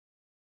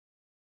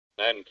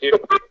And keep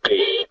it.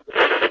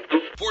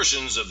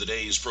 Portions of the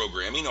day's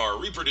programming are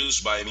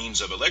reproduced by means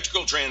of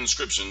electrical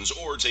transcriptions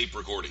or tape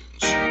recordings.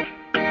 You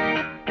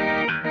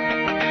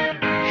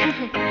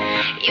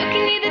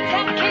can either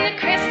talk in the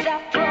Chris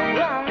Top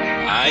program.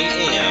 I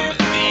am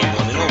the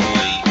one and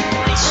only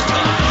Chris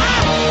Top.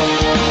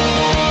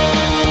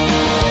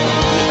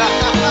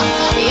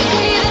 You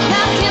can either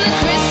talk in the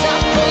Chris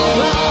Top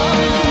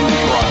program.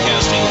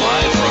 Broadcasting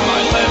live from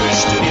my lavish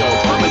studio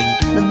apartment.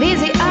 The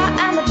VCR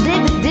and the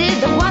DVD,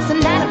 there was a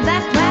night of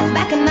that rap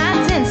back in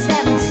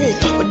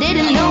 1970. What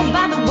didn't know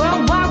about the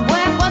World War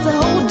Web was a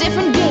whole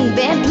different game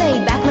being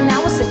played back when I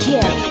was a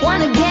kid.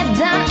 Wanna get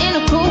down in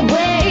a cool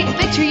way,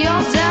 picture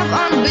yourself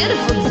on a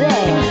beautiful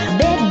day.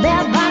 Big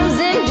bell bottoms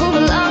and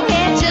groove long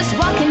hair, just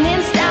walking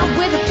in style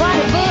with a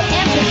portable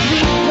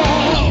MP3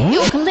 play.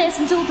 You can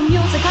listen to the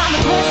music on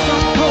the Chris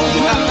Top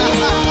program.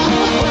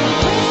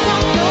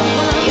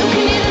 You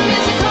can hear the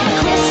music on the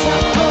Chris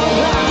Top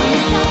program.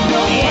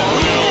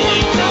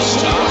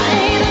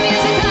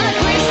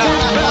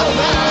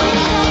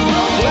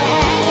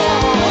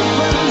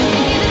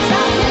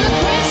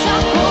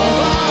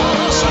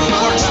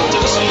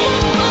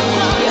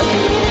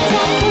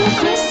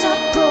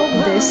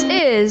 This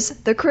is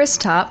the Chris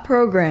Top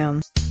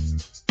program.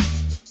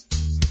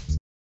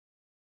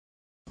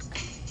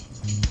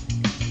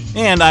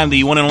 And I'm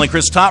the one and only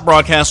Chris Top,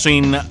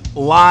 broadcasting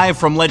live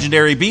from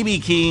legendary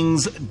BB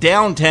King's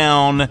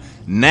downtown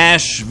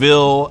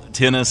Nashville,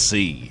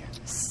 Tennessee.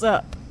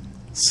 Sup?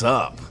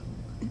 Sup?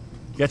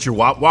 You got your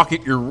walk.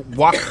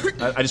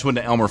 I just went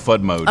to Elmer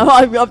Fudd mode.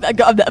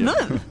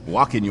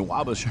 Walk in your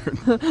Wabba shirt.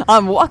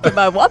 I'm walking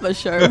my Wabba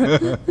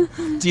shirt.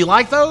 Do you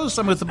like those?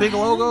 Some with the big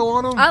logo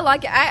on them? I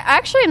like it.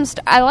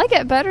 I like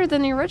it better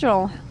than the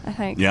original, I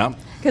think. Yeah.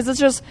 Because it's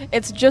just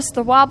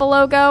the Wabba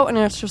logo, and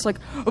it's just like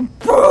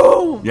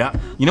boom. Yeah.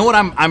 You know what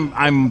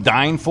I'm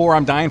dying for?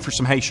 I'm dying for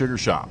some Hey Sugar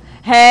Shop.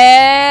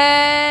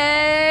 Hey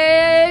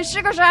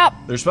Sugar Shop.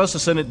 They're supposed to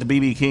send it to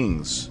BB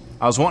King's.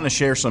 I was wanting to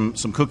share some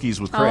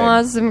cookies with Craig. I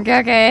want some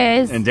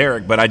cookies. And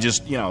Derek, but I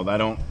just, we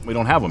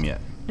don't have them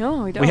yet.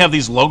 No, we don't. We have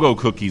these logo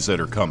cookies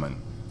that are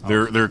coming.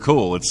 They're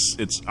cool.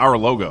 It's our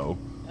logo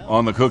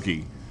on the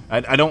cookie.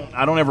 I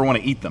don't ever want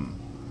to eat them.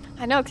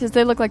 I know, because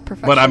they look like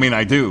professional. But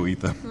I do eat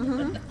them.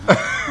 Mm-hmm.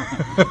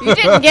 You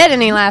didn't get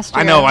any last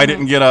year. I know, I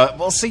didn't get a.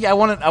 Well, see, I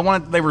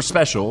wanted they were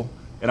special,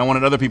 and I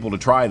wanted other people to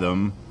try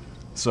them.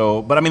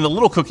 So, but the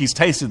little cookies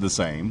tasted the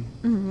same,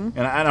 and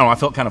I don't know. I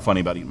felt kind of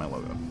funny about eating my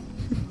logo.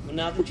 Well,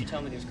 now that you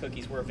tell me those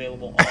cookies were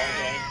available all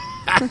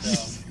day,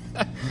 so,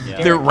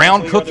 yeah. They're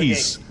round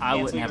cookies. I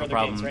wouldn't have a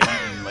problem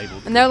eating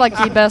labeled. And they're like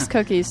the best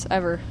cookies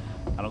ever.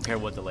 I don't care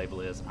what the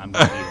label is. I'm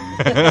going to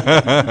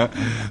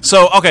eat them.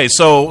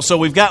 So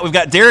we've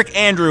got Derek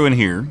Andrew in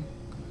here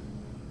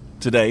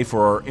today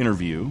for our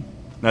interview.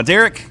 Now,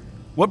 Derek,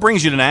 what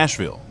brings you to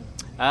Nashville?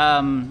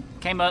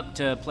 Came up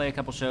to play a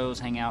couple shows,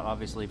 hang out,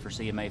 obviously, for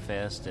CMA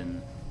Fest,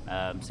 and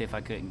see if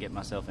I couldn't get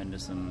myself into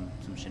some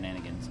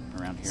shenanigans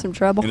around here. Some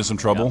trouble? Into some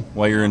trouble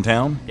while you're in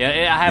town?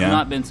 Yeah, I have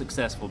not been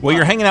successful. Well,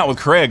 you're hanging out with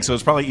Craig, so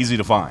it's probably easy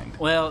to find.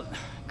 Well,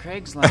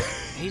 Craig's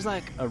he's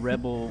like a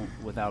rebel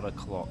without a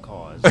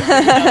cause.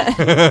 I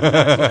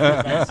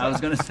was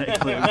going to say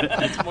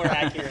that's more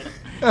accurate.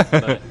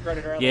 But,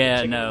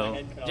 yeah,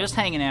 no, just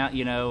hanging out,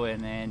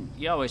 and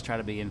you always try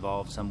to be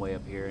involved some way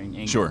up here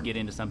and sure. get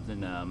into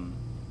something.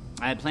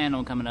 I had planned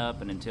on coming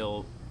up, and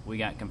until we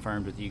got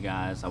confirmed with you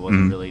guys, I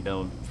wasn't really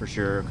knowing for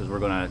sure because we're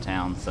going out of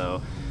town.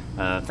 So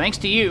thanks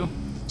to you.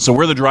 So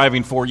we're the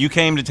driving force. You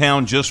came to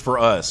town just for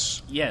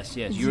us. Yes.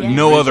 You're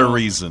no other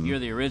reason. You're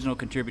the original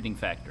contributing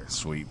factor.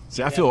 Sweet.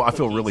 See, I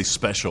feel really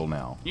special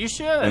now. You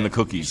should. And the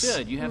cookies. You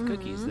should. You have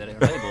cookies that are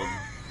labeled.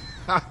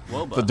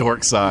 Woba. The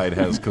dork side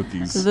has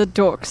cookies. The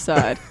dork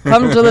side.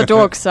 Come to the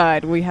dork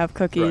side. We have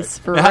cookies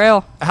for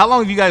real. How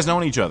long have you guys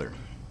known each other?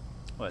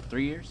 What,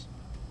 3 years?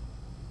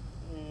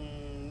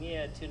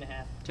 Yeah,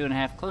 2.5.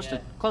 2.5,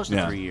 close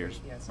to 3 years.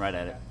 Yes. Right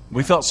at it.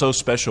 We felt so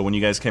special when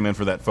you guys came in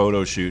for that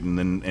photo shoot, and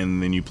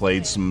then you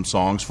played some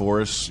songs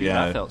for us.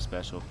 Yeah, I felt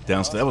special.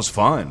 Downstairs, that was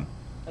fun.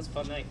 That was a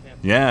fun night.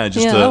 Yeah,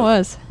 just that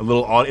was a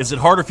little. Is it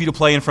harder for you to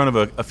play in front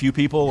of a few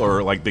people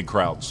or like big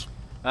crowds?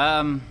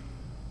 I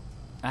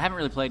haven't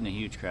really played in a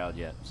huge crowd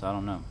yet, so I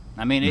don't know.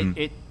 I mean,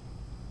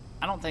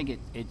 I don't think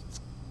it's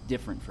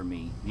different for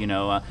me.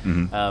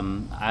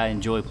 I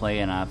enjoy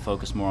playing. I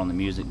focus more on the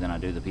music than I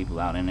do the people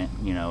out in it.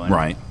 And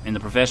right. In the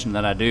profession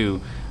that I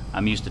do,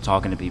 I'm used to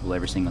talking to people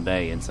every single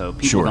day, and so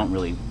people don't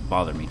really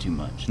bother me too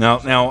much.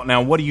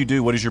 Now, what do you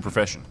do? What is your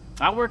profession?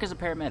 I work as a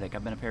paramedic.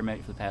 I've been a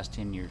paramedic for the past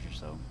 10 years or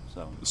so.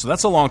 So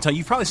that's a long time.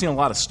 You've probably seen a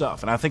lot of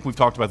stuff, and I think we've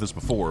talked about this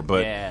before.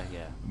 But yeah.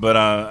 But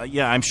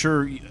I'm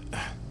sure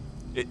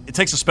it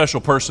takes a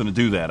special person to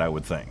do that, I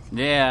would think.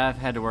 Yeah, I've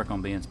had to work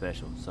on being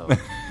special. So.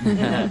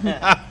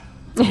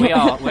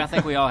 I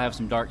think we all have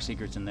some dark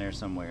secrets in there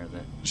somewhere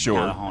that Sure.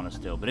 kind of haunt us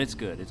still. But it's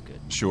good. It's good.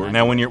 Sure. I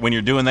Now, enjoy when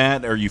you're doing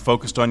that, are you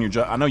focused on your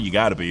job? I know you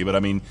got to be, but I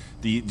mean,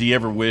 do you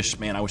ever wish,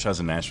 man, I wish I was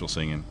in Nashville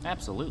singing?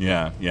 Absolutely.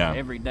 Yeah.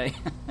 Every day.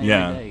 Every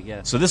Yeah. day,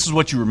 yeah. So this is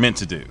what you were meant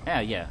to do. Yeah.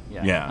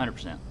 Yeah.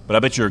 100%. But I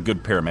bet you're a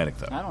good paramedic,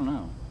 though. I don't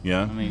know.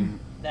 Yeah. I mean,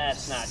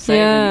 That's not true.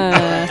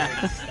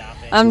 Yeah. Stop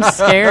it. I'm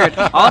scared.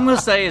 all I'm going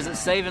to say is that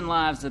saving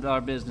lives is our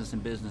business,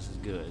 and business is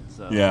good.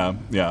 So. Yeah.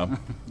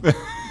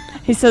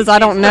 He says, I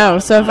don't know.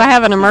 So if I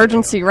have an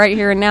emergency right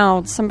here and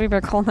now, somebody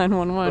better call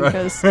 911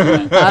 because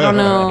I don't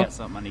I know. got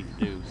something I need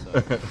to do.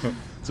 So.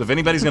 So if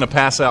anybody's going to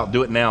pass out,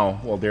 do it now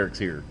while Derek's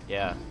here.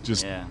 Yeah.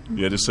 Just yeah.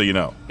 Just so you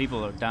know.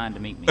 People are dying to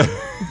meet me.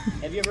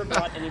 Have you ever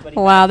brought anybody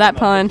Wow, back that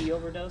from a pun. cookie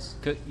overdose?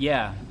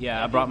 Yeah.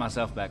 I brought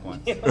myself back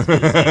once. I was gonna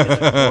say,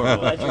 I'm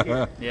glad you're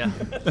here. Yeah.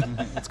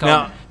 It's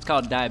Now-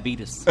 called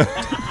diabetes.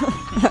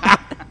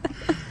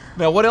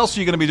 Now, what else are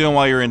you going to be doing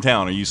while you're in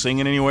town? Are you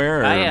singing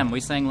anywhere? Or? I am.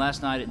 We sang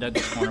last night at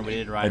Douglas Corner. We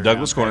did right At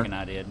Douglas Corner. and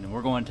I did, and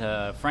we're going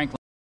to Franklin.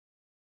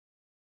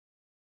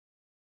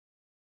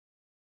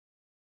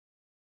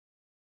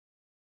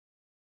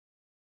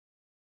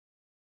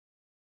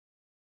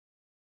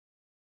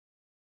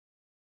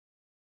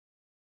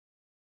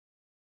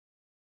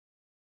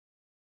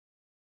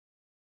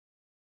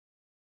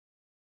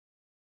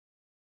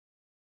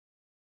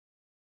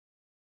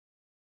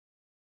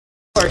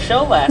 Our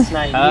show last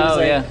night. He was Oh,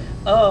 like, yeah.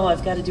 oh,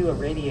 I've got to do a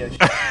radio show.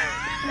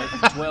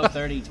 At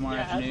 12:30 tomorrow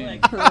Yeah, I was afternoon.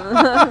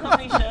 like, how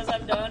many shows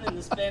I've done in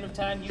the span of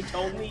time you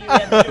told me you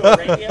had to do a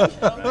radio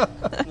show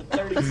in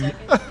 30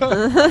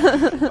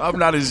 seconds? I'm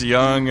not as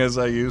young as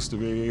I used to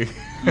be.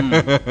 Hmm.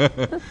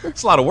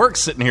 It's a lot of work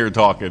sitting here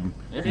talking.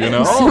 It You is.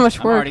 know, So much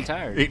I'm already work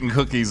tired. eating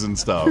cookies and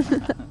stuff.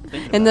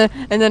 in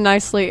the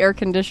nicely air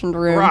conditioned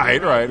room.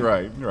 Right.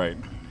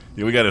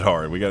 Yeah, we got it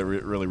hard. We got it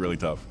really, really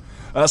tough.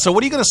 So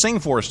what are you going to sing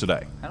for us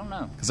today? I don't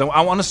know. Because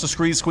I want us to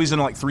squeeze in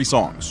like 3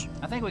 songs.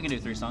 I think we can do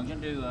 3 songs. You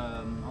want to do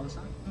all the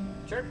songs?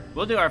 Sure.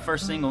 We'll do our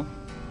first single.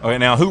 Okay,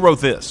 now who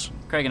wrote this?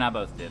 Craig and I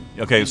both did.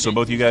 Okay, so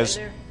both you guys.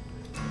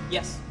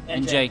 Yes.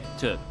 And Jay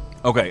took.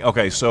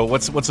 Okay. So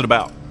what's it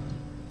about?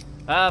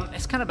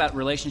 It's kind of about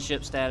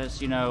relationship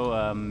status. You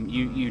know,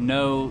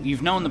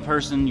 you've known the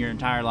person your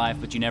entire life,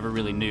 but you never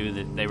really knew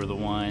that they were the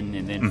one.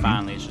 And then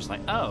finally, it's just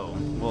like, oh,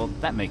 well,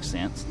 that makes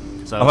sense.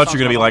 So I thought you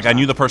were going to be like, I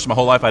knew the person my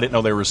whole life. I didn't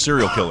know they were a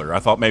serial killer. I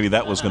thought maybe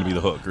that was going to be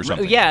the hook or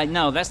something. Yeah,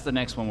 no, that's the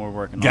next one we're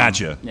working on.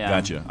 Gotcha. Yeah.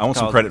 Gotcha. I want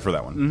some credit for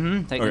that one.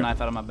 Mm-hmm. Take Okay. the knife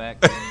out of my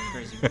back.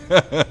 Crazy.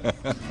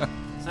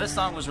 So this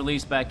song was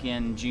released back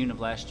in June of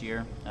last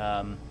year.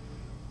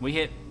 We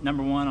hit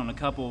number 1 on a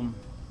couple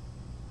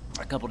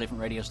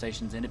different radio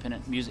stations,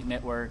 Independent Music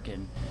Network,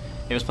 and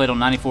it was played on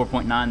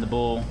 94.9 The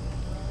Bull,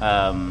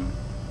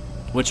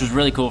 which was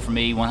really cool for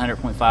me.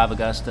 100.5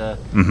 Augusta.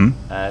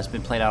 Mm-hmm. It's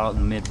been played out in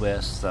the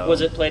Midwest. So Was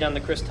it played on the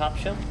Chris Top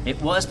Show?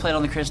 It was played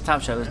on the Chris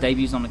Top Show. It was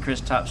debuts on the Chris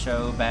Top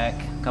Show back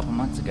a couple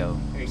months ago.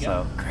 There you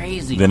so go.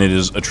 crazy. Then it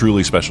is a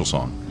truly special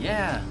song.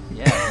 Yeah.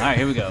 All right,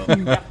 here we go.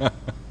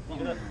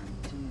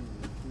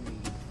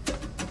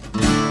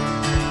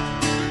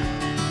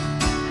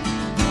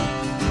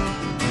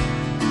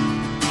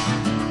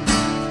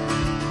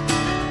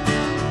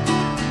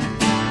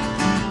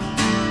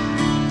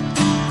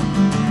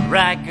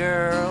 Right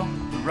girl,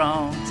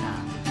 wrong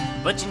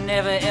time, but you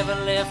never ever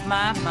left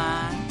my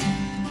mind.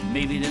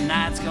 Maybe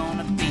tonight's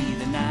gonna be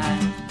the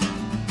night.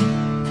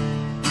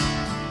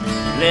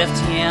 Left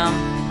him,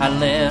 I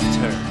left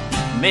her.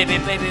 Maybe,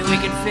 baby, we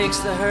can fix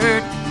the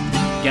hurt.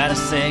 Got a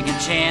second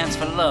chance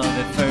for love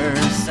at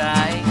first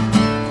sight.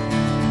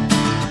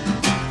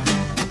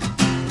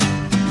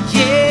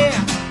 Yeah.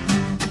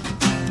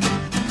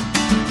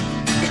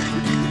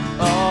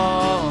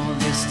 All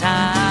this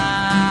time,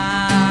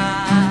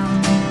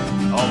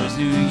 always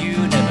knew you,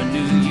 never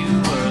knew you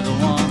were the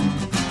one.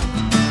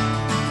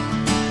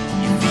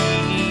 You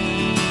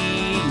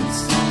feel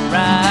so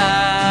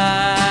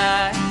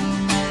right,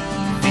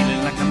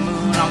 feeling like the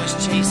moon, always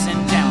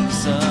chasing down the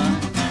sun.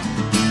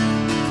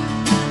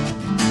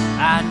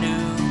 I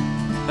knew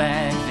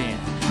back then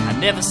I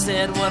never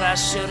said what I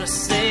should have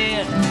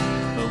said,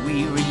 but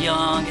we were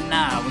young and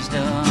I was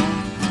dumb.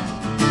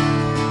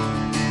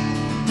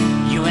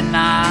 You and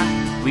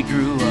I, we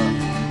grew up.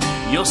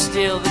 You're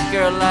still the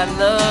girl I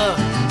love.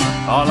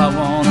 All I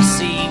wanna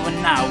see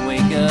when I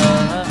wake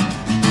up.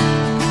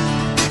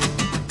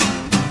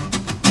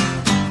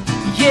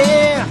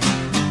 Yeah.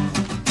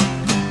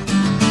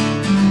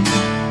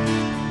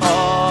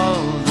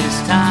 All this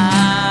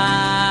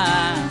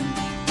time,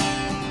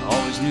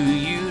 always knew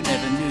you,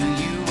 never knew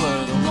you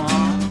were the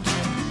one.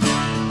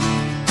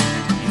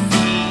 You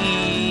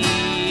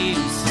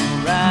feel so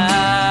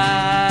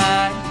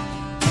right,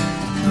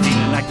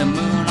 feeling like the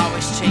moon,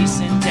 always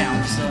chasing down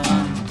the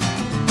sun.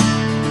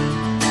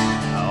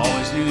 I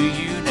always knew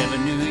you, never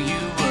knew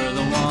you were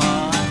the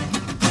one.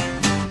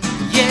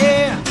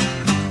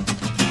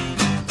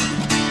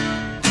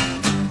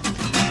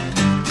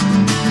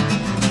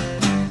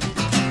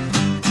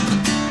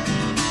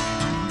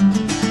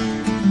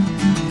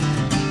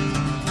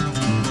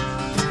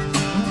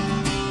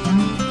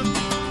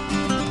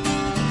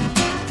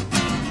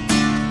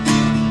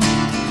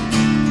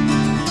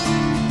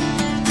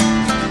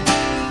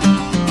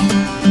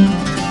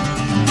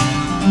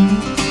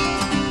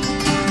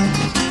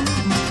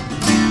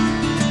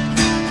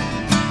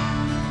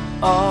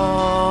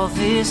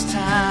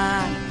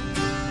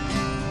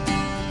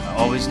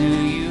 Always knew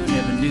you,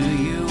 never knew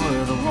you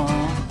were the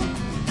one.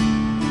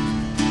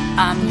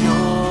 I'm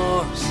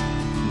yours,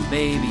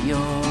 baby,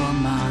 you're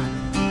mine.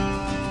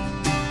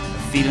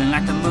 Feeling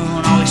like the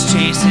moon, always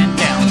chasing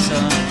down the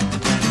sun.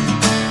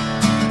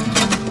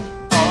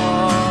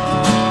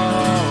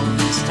 All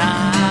this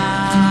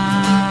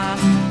time,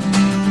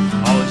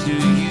 always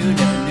knew you,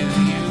 never knew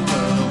you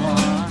were the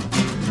one.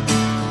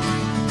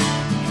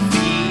 You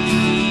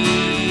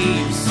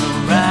feel so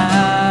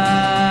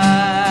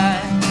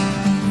right.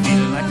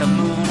 Feeling like the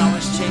moon,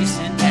 always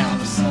chasing down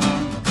the sun.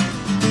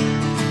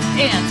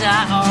 And I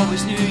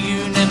always knew you,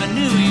 never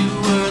knew you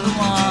were the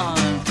one.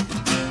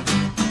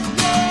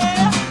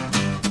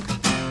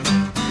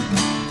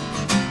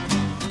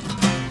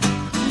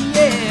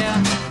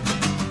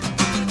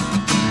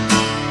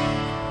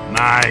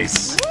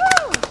 Nice.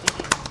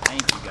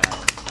 Thank you,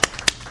 guys.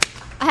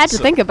 I had to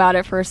think about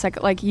it for a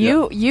second. Like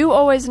you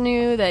always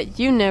knew that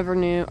you never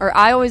knew, or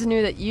I always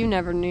knew that you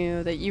never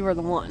knew that you were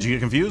the one. Did you get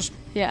confused?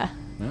 Yeah.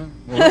 Well,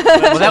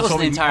 that was the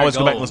entire always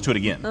goal. go back and listen to it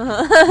again.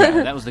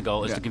 Yeah, that was the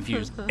goal, is to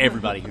confuse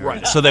everybody who heard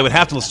it. So they would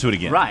have to listen to it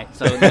again. Right.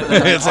 So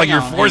It's like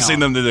you're forcing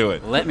them to do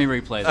it. Let me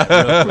replay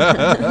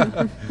that real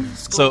quick.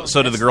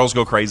 So do the girls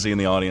go crazy in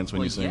the audience when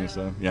Well, you sing yeah. and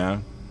stuff? Yeah.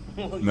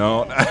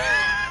 No.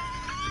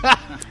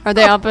 Are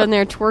they up in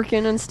there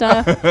twerking and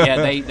stuff? Yeah,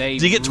 they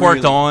Do you get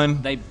twerked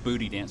on? They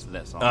booty dance to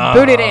that song.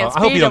 Booty dance. I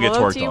hope you don't get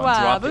twerked B-double-O-T-Y,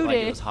 on. Dropped it like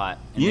booty. it was hot.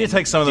 and You need to then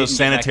take some of those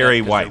didn't get back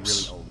sanitary up 'cause they're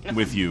wipes really old.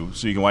 with you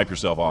so you can wipe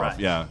yourself off. Right.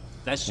 Yeah.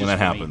 That's just when that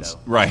for me, happens. though.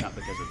 Right. Not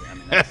because of I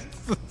mean,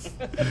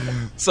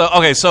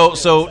 that's,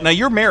 So now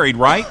you're married,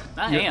 right?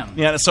 I am.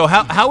 Yeah. So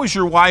how is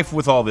your wife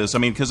with all this? I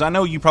mean, because I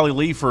know you probably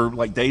leave for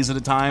like days at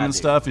a time I and do.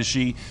 stuff. Is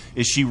she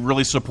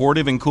really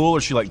supportive and cool, or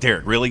is she like,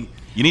 Derek, really?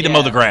 You need to mow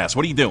Yeah. the grass.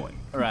 What are you doing?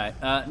 Right.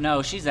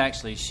 No, she's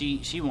actually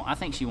I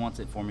think she wants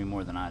it for me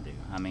more than I do.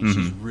 I mean,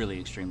 she's really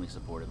extremely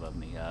supportive of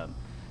me.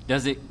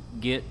 Does it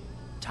get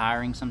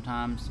tiring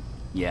sometimes?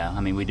 Yeah.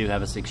 I mean, we do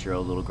have a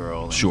 6-year-old little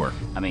girl. And, Sure.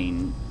 I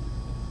mean,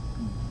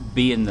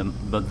 being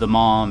the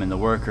mom and the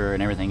worker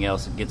and everything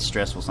else, it gets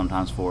stressful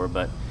sometimes for her,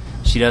 but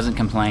she doesn't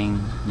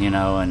complain,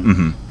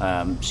 and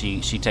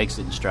she takes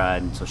it in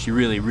stride, and so she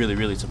really, really,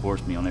 really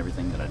supports me on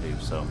everything that I do.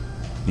 So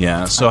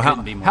Yeah. So I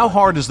couldn't be more how lucky.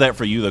 hard is that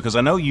for you though? Because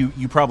I know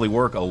you probably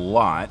work a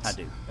lot. I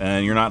do.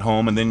 And you're not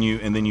home, and then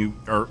you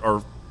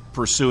are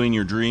pursuing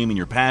your dream and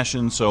your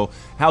passion. So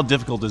how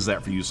difficult is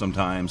that for you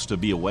sometimes to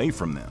be away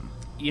from them?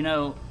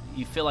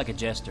 You feel like a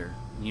jester,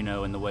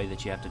 in the way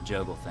that you have to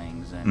juggle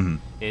things, and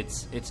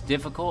it's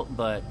difficult.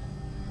 But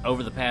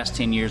over the past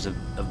 10 years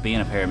of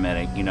being a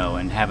paramedic,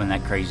 and having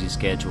that crazy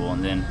schedule,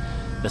 and then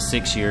the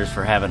 6 years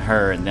for having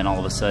her, and then all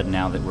of a sudden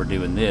now that we're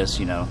doing this,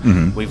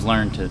 we've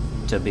learned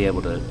to be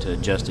able to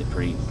adjust it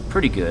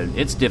pretty good.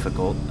 It's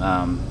difficult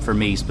for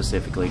me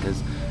specifically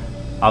because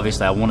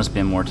obviously I want to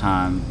spend more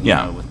time,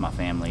 with my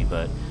family,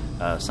 but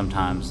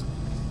sometimes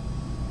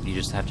you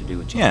just have to do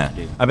what you have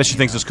to do. I bet she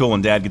thinks it's cool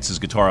when Dad gets his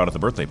guitar out at the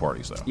birthday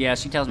parties, though. Yeah,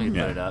 she tells me to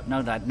Yeah. put it up.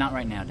 No, not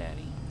right now,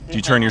 Daddy. Do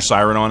you turn your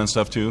siren on and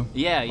stuff too?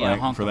 Yeah,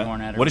 honk the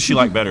horn at her. What does she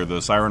like better, the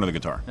siren or the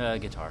guitar?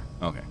 Guitar.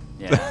 Okay.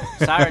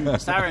 Yeah,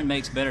 siren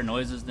makes better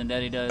noises than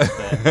Daddy does,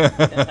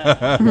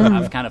 but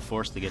I've kind of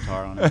forced the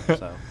guitar on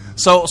her.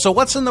 So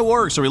what's in the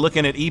works? Are we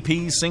looking at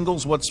EPs,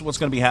 singles? What's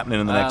going to be happening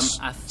in the next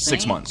I 6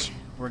 think months?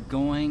 We're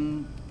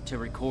going to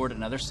record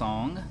another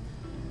song.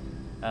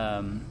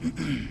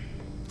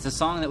 It's a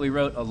song that we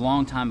wrote a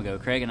long time ago.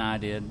 Craig and I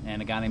did,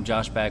 and a guy named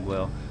Josh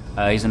Bagwell.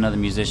 He's another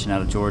musician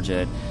out of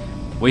Georgia.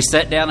 We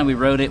sat down and we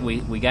wrote it. We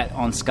got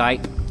on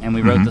Skype and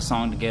we wrote the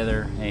song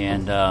together.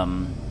 And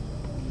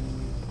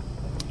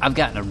I've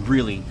gotten a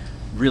really,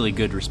 really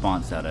good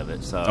response out of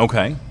it. So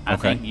Okay. I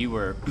think you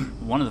were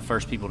one of the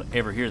first people to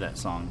ever hear that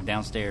song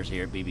downstairs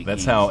here at BB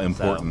That's King's. how So-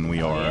 important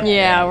we are.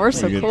 Yeah, we're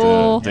so We get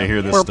cool. to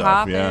hear this We're stuff.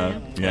 popping. Yeah.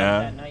 Yeah.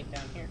 That night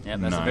down here. Yeah,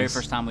 that's the very Nice.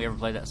 first time we ever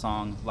played that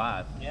song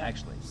live,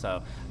 actually.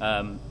 So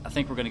I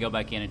think we're going to go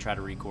back in and try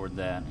to record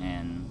that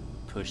and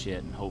push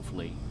it, and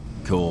hopefully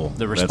Cool.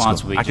 the That's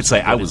response cool. will be I could just say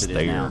as I good was as it is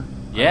there. now.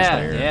 I Yeah, was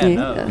there. yeah,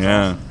 no.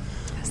 Yeah.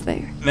 It's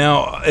there.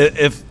 Now,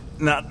 if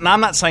now I'm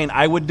not saying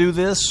I would do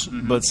this,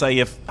 but say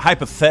if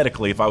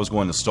hypothetically, if I was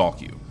going to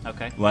stalk you,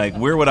 Okay. like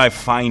where would I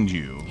find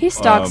you? He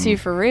stalks you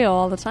for real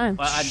all the time.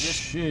 Well, I just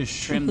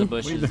Shush. trimmed the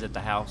bushes at the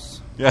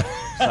house, Yeah.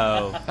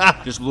 so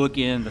just look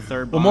in the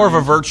third. Well, more of a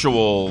blind.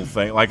 virtual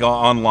thing, like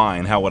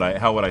online. How would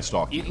I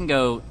stalk You you? can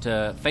go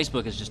to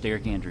Facebook. Is just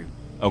Derek Andrew.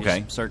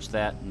 Okay. Just search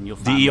that and you'll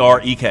find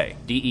DEREK.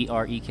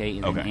 DEREK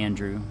and then Okay.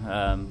 Andrew.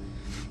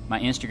 My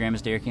Instagram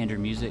is Derek Andrew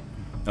Music.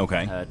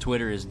 Okay.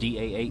 Twitter is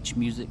DAH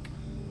Music.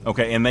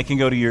 Okay, and they can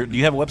go to your. Do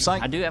you have a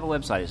website? I do have a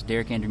website. It's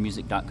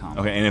DerekAndrewMusic.com.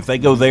 Okay, and if they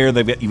go there,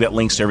 you've got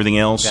links to everything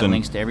else. Got and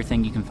links to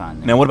everything you can find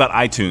there. now, what about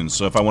iTunes?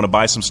 So if I want to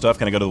buy some stuff,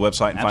 can I go to the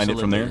website and Absolutely. find it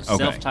from there? There's a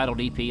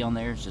self-titled EP on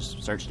there.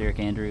 Just search Derek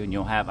Andrew, and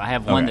you'll have. I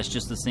have one Okay. that's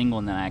just the single,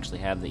 and then I actually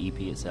have the EP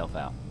itself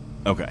out.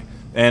 Okay.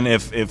 And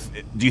if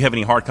do you have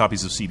any hard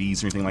copies of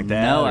CDs or anything like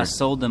that? No, or- I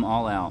sold them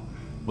all out.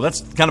 Well,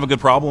 that's kind of a good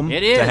problem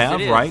It is. to have,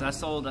 it is. right?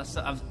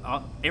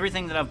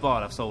 Everything that I've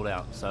bought, I've sold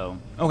out. So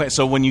Okay,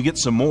 so when you get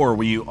some more,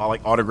 will you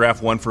like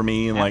autograph one for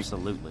me and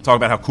Absolutely. talk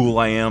about how cool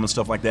I am and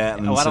stuff like that?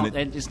 And I send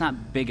don't. It's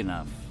not big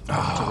enough to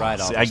write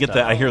all. See, this I get stuff.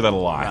 that. I hear that a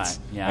lot. Right.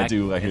 Yeah, I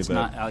do. I hear it's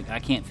that. Not, I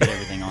can't fit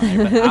everything on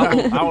there,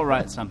 but I will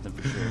write something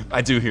for sure.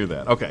 I do hear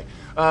that. Okay,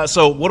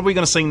 so what are we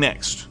going to sing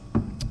next?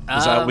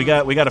 'Cause, we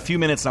got a few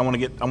minutes, and I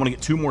want to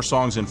get 2 more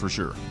songs in for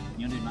sure.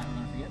 You want to do Night We're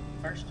Gonna Forget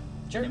first?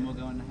 Sure. Then we'll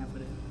go into half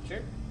of it.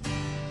 Sure.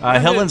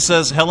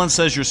 Helen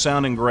says you're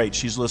sounding great.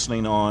 She's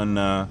listening on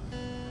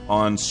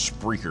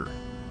Spreaker.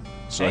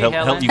 So Hey,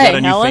 Helen. you got Hey,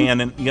 a new Helen.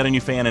 fan, and you got a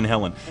new fan in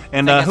Helen.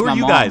 And I think who that's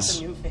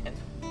are you my mom. guys?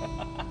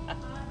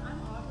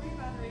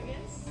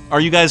 Are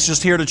you guys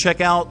just here to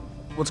check out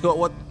what's going?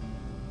 What?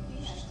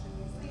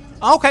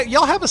 Okay,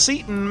 y'all have a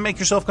seat and make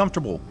yourself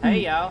comfortable.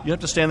 Hey y'all. You don't have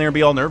to stand there and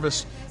be all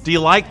nervous. Do you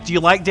like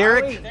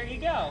Derek? Wait, there you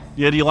go.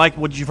 Yeah. Do you like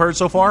what you've heard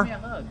so far? Give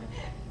me a hug.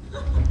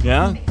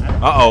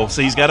 Yeah.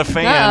 So he's got a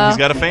fan. Uh-oh. He's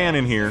got a fan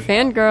in here.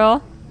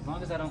 Fangirl. As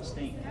long as I don't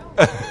stink.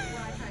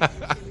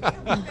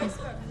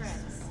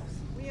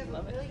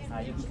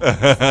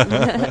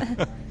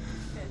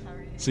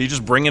 So you're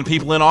just bringing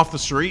people in off the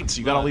streets.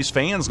 You got all these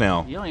fans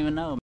now. You don't even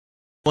know.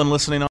 And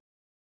listening on.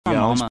 My Yeah,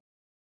 mama.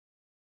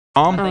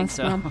 Mom. I think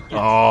so.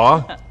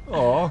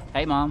 Aw.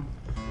 Hey mom.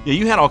 Yeah,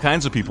 you had all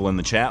kinds of people in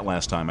the chat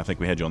last time. I think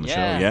we had you on the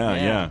Yeah, show. Yeah,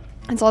 yeah. yeah.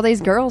 It's all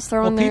these girls Well,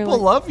 throwing their people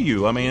like, love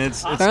you. I mean,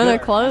 it's throwing their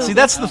good. clothes. See,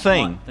 that's the I don't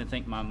thing. want to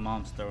think my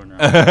mom's throwing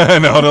her.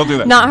 No, don't do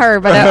that. Not her,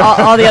 but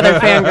all the other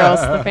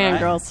fangirls. The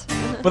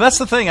fangirls. But that's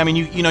the thing. I mean,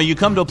 you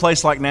come to a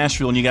place like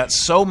Nashville, and you got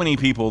so many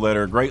people that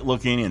are great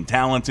looking and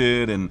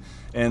talented and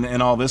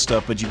all this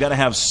stuff. But you got to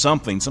have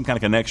something, some kind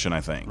of connection.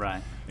 I think.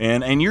 Right.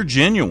 And you're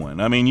genuine.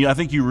 I mean, I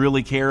think you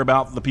really care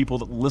about the people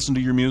that listen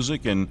to your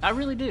music. And I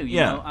really do. You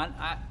Yeah. know,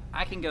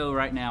 I can go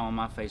right now on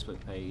my Facebook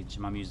page,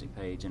 my music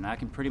page, and I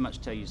can pretty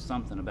much tell you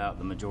something about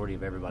the majority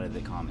of everybody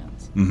that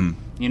comments. Mm-hmm.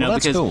 You know, Well,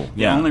 that's because cool.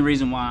 Yeah. the only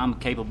reason why I'm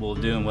capable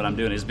of doing what I'm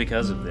doing is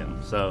because of them.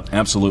 So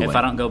Absolutely. if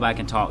I don't go back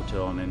and talk to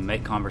them and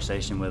make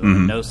conversation with them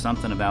and know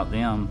something about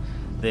them,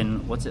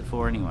 then what's it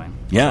for anyway?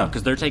 Yeah.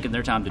 Because they're taking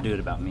their time to do it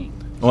about me.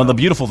 well, the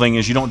beautiful thing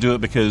is you don't do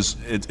it because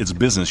it's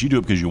business. You do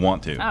it because you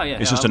want to. Oh yeah,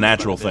 It's just a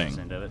natural business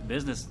thing. End of it.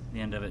 Business,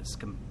 the end of it's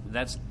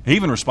that's He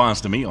even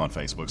responds to me on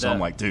Facebook, so The- I'm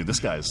like, dude, this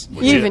guy's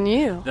legit. Even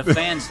you. the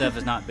fan stuff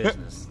is not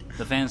business.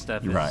 The fan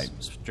stuff is Right.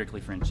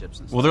 strictly friendships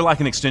and stuff. Well, they're like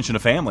an extension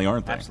of family,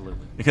 aren't they?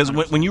 Absolutely. Because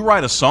when you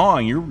write a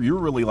song, you're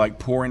really like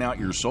pouring out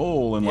your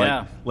soul and Yeah.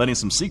 like letting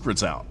some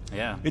secrets out.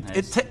 Yeah.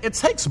 It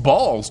takes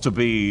balls to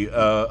be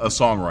a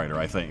songwriter,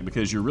 I think,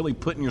 because you're really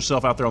putting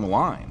yourself out there on the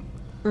line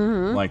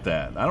like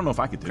that. I don't know if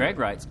I could do Craig it.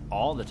 writes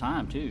all the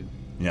time too.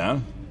 Yeah.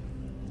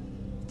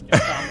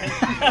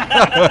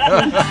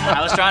 I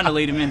was trying to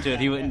lead him into it.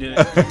 He wouldn't do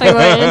it. They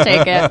wouldn't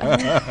take it.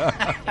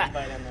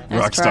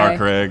 Rockstar try.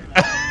 Craig.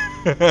 All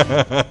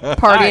right,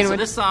 Partying so with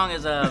this song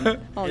is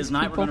these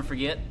Night We're people. Gonna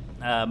Forget.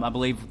 I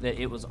believe that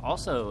it was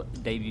also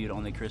debuted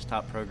on the Chris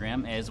Top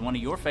program as one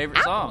of your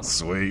favorite songs.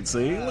 Sweet.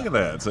 See? Look at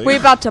that. See? we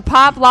about to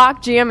pop,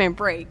 lock, jam, and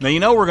break.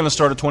 Now we're going to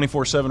start a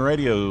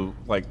 24/7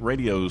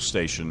 radio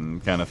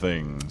station kind of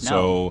thing.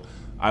 So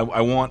I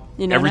want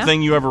You know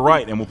everything you ever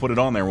write, and we'll put it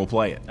on there. We'll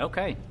play it.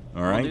 Okay.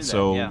 All We'll right. do that,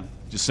 So yeah.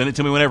 just send it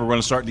to me whenever. We're going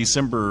to start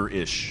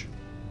December-ish.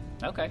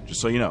 Okay. Just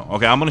so you know.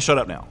 Okay, I'm going to shut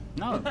up now.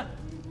 No.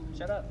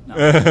 Shut up. No.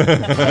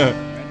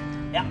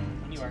 Yeah,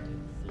 when you are.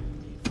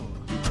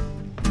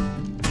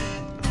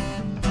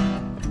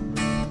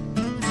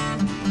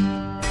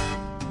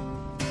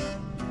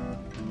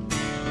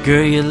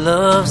 Girl, your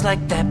love's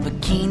like that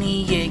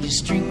bikini, yeah, you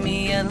string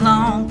me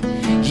along.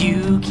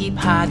 You keep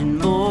hiding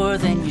more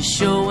than you're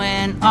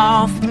showing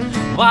off.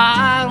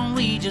 Why don't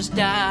we just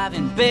dive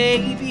in,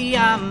 baby,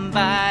 I'm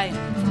by.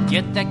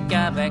 Forget that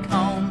guy back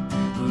home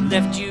who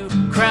left you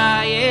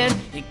crying.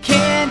 It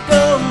can't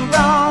go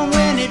wrong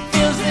when it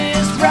feels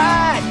this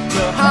right.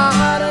 You're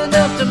hot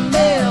enough to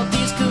melt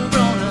these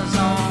Coronas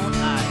on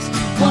ice.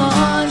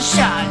 One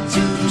shot,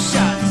 two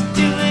shots,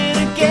 do it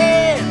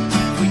again.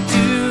 If we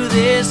do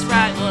this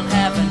right, we'll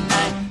have a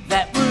night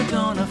that we're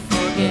gonna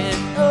forget.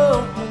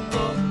 Oh, oh,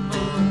 oh,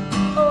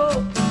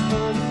 oh,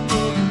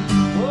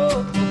 oh, oh,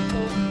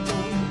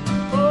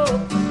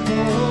 oh,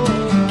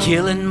 oh.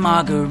 Killing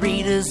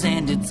margaritas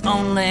and it's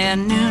only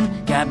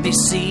noon. Got me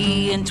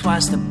seeing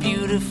twice the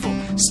beautiful,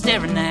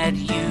 staring at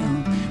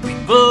you.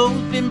 We've both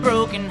been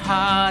broken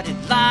hearted,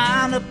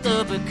 line up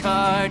the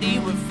Bacardi.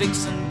 We're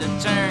fixing to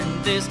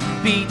turn this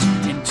beach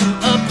into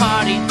a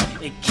party.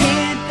 It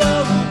can't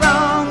go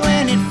wrong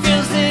when it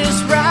feels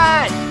this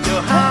right.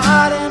 You're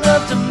hot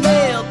enough to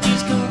melt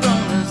these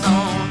Coronas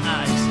on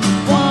ice.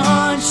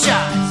 One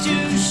shot,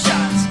 two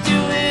shots, do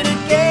it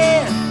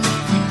again.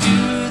 If we do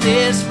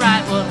this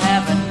right, we'll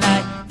have a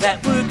night that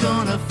we're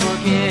gonna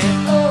forget.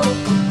 Oh,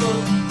 oh, oh, oh,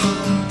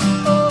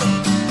 oh,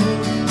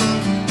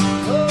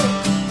 oh, oh, oh,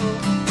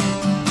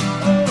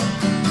 oh.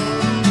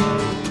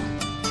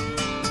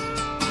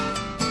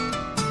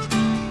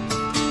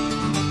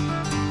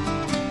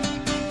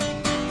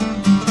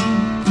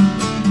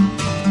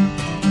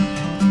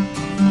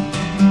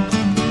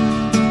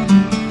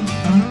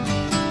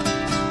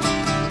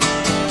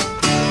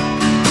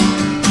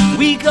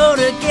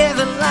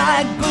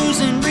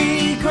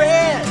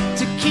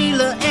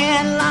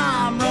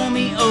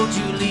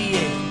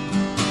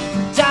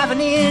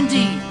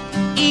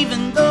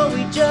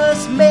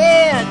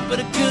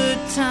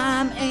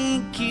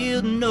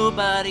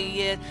 nobody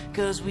yet,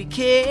 'cause we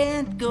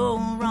can't go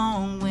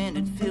wrong when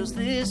it feels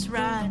this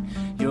right.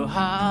 You're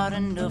hot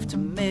enough to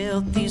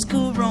melt these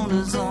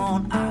Coronas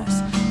on ice.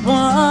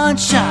 1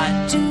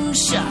 shot, 2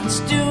 shots,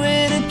 do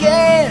it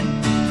again.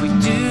 If we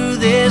do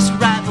this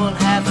right, we'll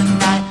have a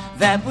night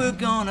that we're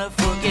gonna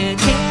forget.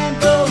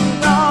 Can't go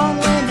wrong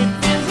when it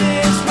feels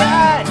this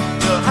right.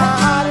 You're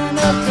hot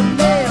enough to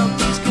melt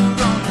these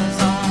Coronas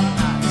on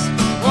ice.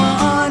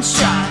 1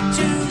 shot,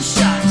 2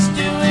 shots,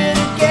 do it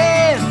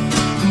again.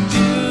 If we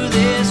do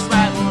this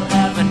right, we'll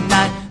have a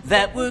night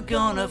that we're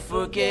gonna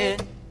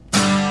forget.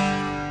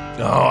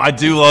 Oh, I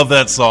do love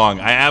that song.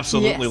 I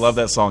absolutely Yes. love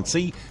that song.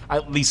 See,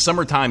 these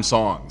summertime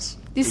songs.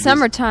 These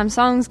summertime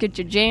songs get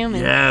you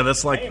jamming. Yeah,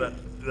 that's going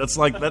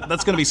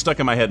to be stuck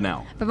in my head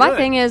now. But my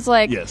thing is,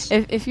 like, Yes.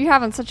 if you're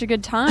having such a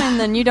good time,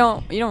 then you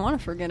don't want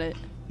to forget it.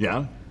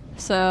 Yeah.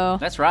 So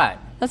That's right.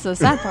 that's the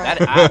sad part.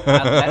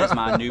 That is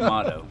my new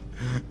motto.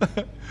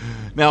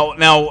 Now,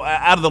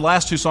 out of the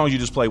last 2 songs you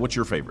just played, what's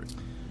your favorite?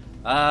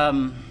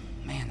 Man,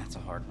 that's a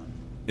hard one.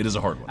 It is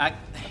a hard one.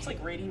 It's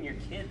like rating your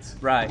kids.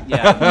 Right,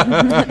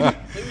 yeah.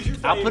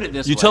 I'll put it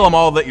this way. You tell them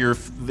all that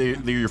they're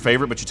your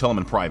favorite, but you tell them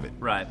in private.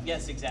 Right.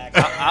 Yes,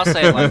 exactly. I'll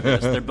say it like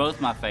this. They're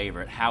both my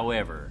favorite.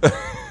 However,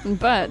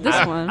 But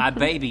this one, I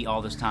baby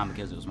all this time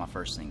because it was my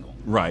first single.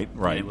 Right.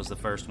 And it was the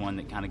first one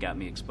that kind of got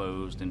me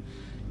exposed and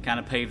kind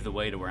of paved the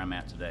way to where I'm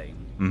at today.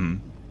 Mm-hmm.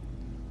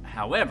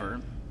 However,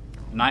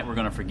 Night We're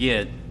Gonna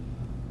Forget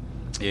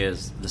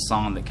is the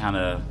song that kind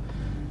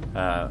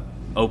of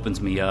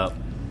opens me up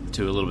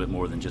to a little bit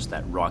more than just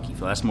that rocky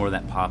feel. That's more of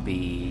that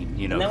poppy,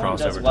 And that one crossover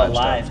does well type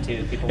live stuff.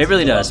 too. People It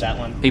really love does. That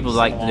one. People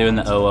like doing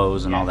the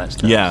OOs and all that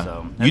stuff. Yeah.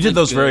 So You that's did a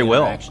those good very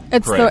well. interaction.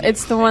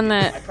 it's the one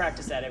I that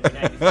practice that every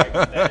night before I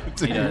go to bed.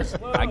 He does.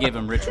 I give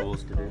him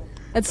rituals to do.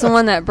 it's the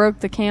one that broke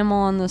the camel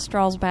on the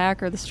straw's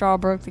back, or the straw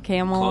broke the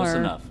camel, Close or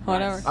enough.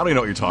 whatever. Nice. I don't even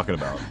know what you're talking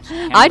about.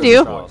 I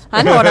do.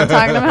 I know what I'm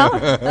talking about.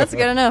 That's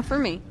good enough for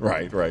me.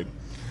 Right.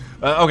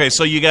 Okay,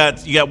 so you got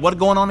what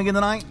going on again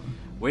tonight?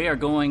 We are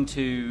going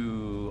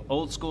to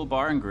Old School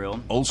Bar and Grill.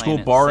 Old playing School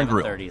at Bar and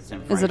Grill. 7:30. It's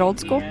in Is it old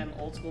school? And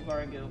Old School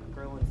Bar and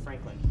Grill in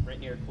Franklin, right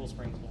near Cool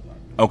Springs Boulevard.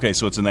 Okay,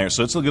 so it's in there.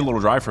 So it's a good little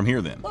drive from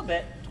here then. A little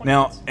bit. 20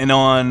 Now, minutes. and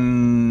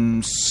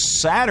on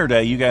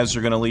Saturday, you guys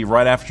are going to leave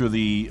right after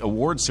the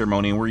award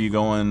ceremony. And where are you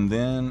going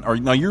then? Or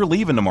no, you're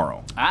leaving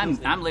tomorrow. I'm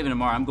leaving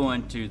tomorrow. I'm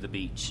going to the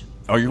beach.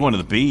 Oh, you're going to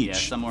the beach. Yeah,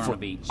 somewhere on the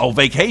beach. Oh,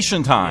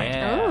 vacation time.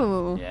 Yeah.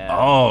 Ooh. Yeah.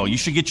 Oh, you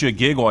should get you a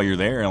gig while you're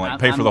there and like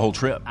pay for the whole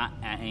trip. I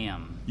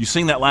am. You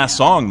sing that last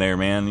song there,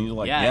 man. And you're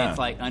like, Yeah, yeah, it's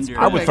like under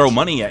I would a throw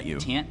money at you.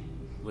 tent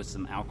with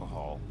some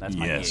alcohol. That's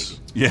my Yes. gig.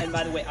 Yeah. And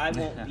by the way, I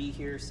won't be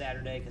here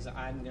Saturday because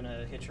I'm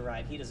gonna hitch a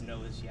ride. He doesn't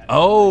know this yet.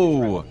 Oh.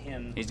 I'm gonna hitch a ride with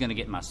him. He's gonna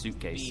get my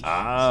suitcase. Beach.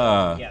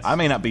 Ah, So, yes. I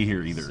may not be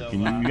here either. So,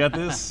 Can you got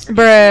this?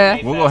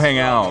 Bruh. We'll go hang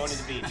out. Going to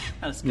the beach.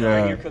 That's Yeah. good.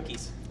 Bring your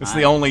cookies. It's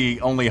the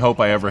only hope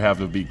I ever have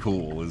to be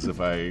cool is if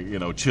I chill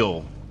with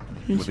Chill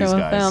these with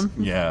guys. them.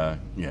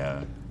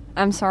 Yeah.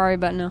 I'm sorry,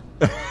 but no.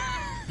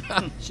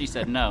 She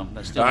said no.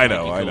 But still I make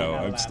know. you cool.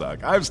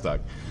 I'm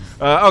stuck.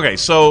 Okay,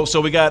 so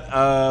we got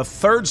a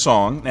third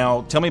song.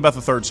 Now, tell me about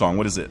the third song.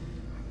 What is it?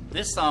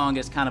 This song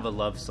is kind of a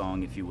love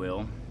song, if you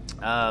will.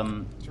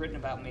 It's written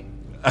about me.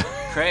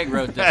 Craig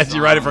wrote this. Did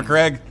you write it for song.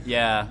 Craig?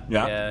 Yeah.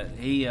 Yeah.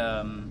 He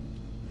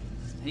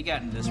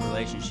got into this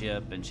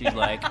relationship, and she's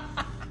like,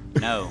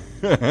 no.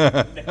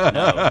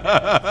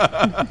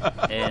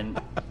 And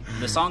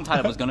the song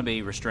title was going to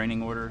be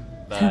Restraining Order,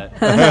 but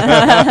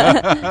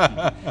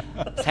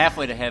it's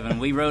halfway to heaven.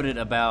 We wrote it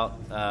about,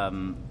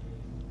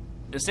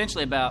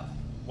 essentially about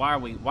why are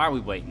we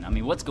waiting? I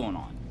mean, what's going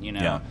on?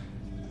 Yeah.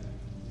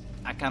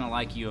 I kind of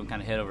like you. I'm kind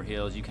of head over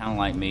heels. You kind of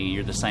like me.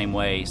 You're the same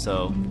way.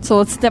 So So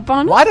let's step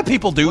on it. Why do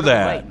people do What are we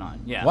that? waiting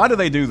on? Yeah. Why do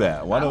they do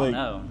that? Why I do don't they?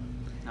 know.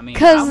 I mean,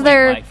 'Cause I went,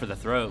 they're- like for the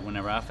throat.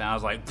 Whenever I found, I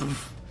was like,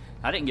 poof.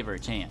 I didn't give her a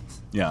chance.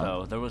 Yeah.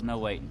 So there was no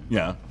waiting.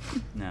 Yeah.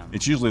 No.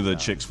 It's usually the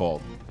chick's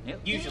fault. Yep.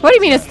 Usually. What do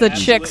you mean it's the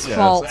Absolutely. chick's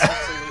fault?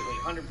 Absolutely.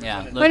 100%.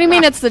 Yeah, It's What do you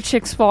mean it's the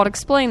chick's fault?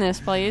 Explain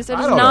this, please. It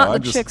I is don't not know.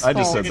 the chick's I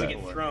just fault. said gonna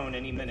that. get thrown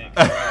any minute.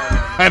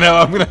 I know.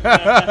 I'm gonna.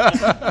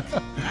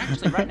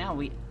 Actually, right now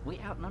we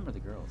outnumber the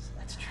girls.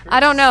 That's true. I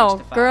don't know.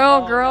 65.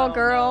 Girl, Oh, girl, no,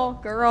 girl, no.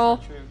 girl.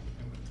 True.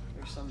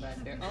 There's some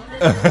back there.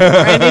 Oh,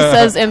 Randy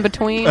says in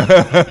between. it's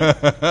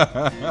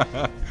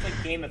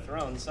like Game of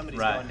Thrones. Somebody's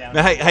Right. going down.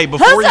 Now, hey,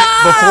 before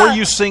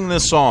you sing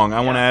this song,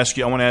 I want to ask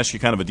you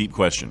kind of a deep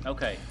question.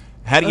 Okay.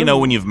 How do you know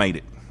when you've made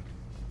it?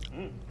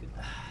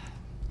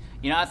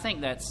 I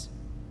think that's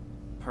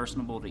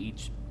personable to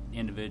each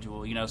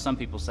individual. Some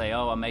people say,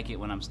 "Oh, I make it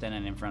when I'm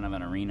standing in front of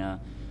an arena,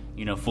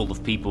 full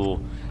of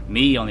people."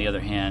 Me, on the other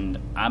hand,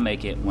 I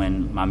make it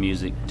when my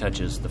music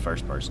touches the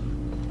first person.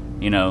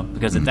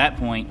 Because at that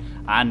point,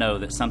 I know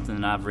that something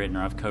that I've written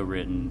or I've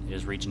co-written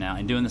is reaching out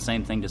and doing the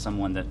same thing to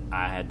someone that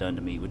I had done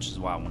to me, which is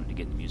why I wanted to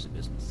get in the music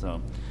business.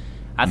 So,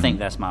 I think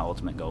that's my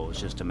ultimate goal: is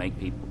just to make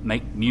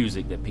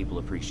music that people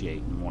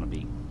appreciate and want to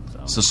be.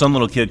 So some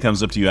little kid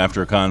comes up to you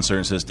after a concert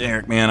and says,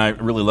 "Derek, man, I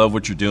really love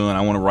what you're doing.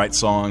 I want to write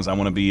songs. I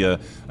want to be a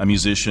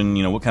musician."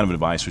 What kind of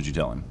advice would you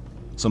tell him?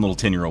 Some little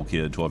 10-year-old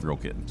kid,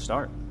 12-year-old kid.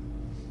 Start.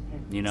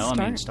 You know, I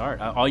mean, start.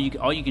 All you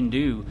can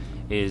do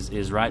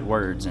is write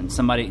words, and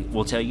somebody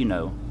will tell you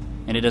no,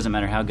 and it doesn't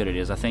matter how good it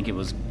is. I think it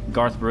was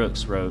Garth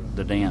Brooks wrote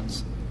The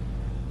Dance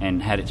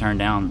and had it turned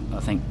down, I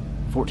think,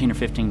 14 or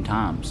 15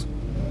 times.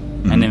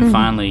 And then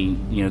finally,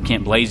 you know,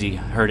 Kent Blasey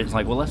heard it. It's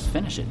like, well, let's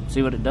finish it,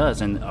 see what it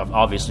does. And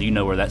obviously, you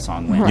know where that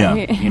song went.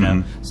 Right. You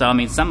know, so I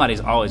mean,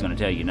 somebody's always going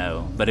to tell you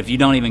no. But if you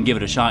don't even give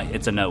it a shot,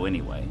 it's a no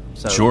anyway.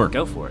 So Sure.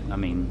 go for it. I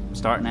mean,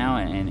 start now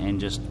and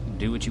just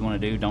do what you want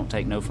to do. Don't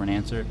take no for an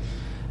answer.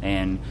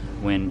 And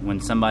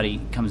when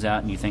somebody comes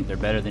out and you think they're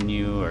better than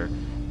you, or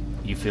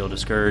you feel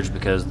discouraged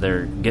because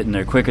they're getting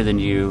there quicker than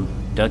you,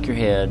 duck your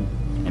head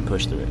and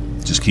push through it.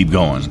 Just keep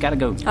going. Just got to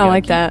go. I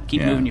like that.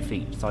 Keep Yeah. moving your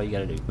feet. That's all you got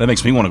to do. That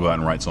makes me want to go out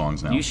and write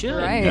songs now. You should.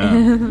 Right. Yeah.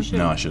 You should.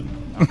 No, I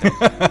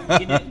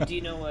shouldn't. Do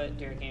you know what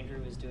Derek Andrew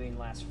was doing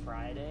last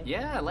Friday?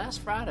 Yeah,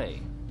 last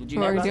Friday. Did you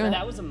What hear were you about doing? that?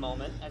 That was a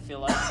moment, I feel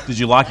like. Did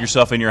you lock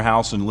yourself in your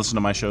house and listen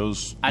to my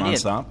shows I did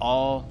nonstop?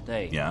 all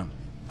day. Yeah,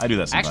 I do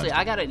that sometimes. Actually,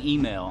 I got an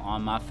email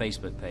on my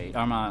Facebook page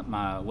or my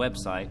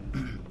website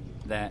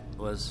that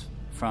was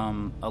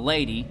from a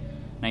lady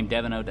named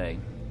Devin O'Day,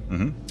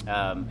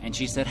 and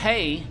she said,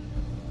 "Hey,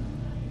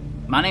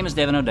 my name is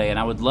Devin O'Day, and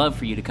I would love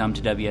for you to come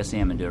to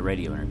WSM and do a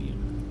radio interview."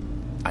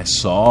 I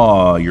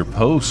saw your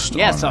post.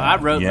 Yeah, on so that. I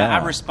wrote, Yeah.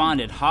 I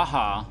responded, "Ha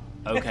ha,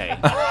 okay."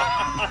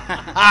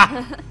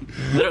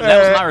 Literally,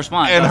 that was my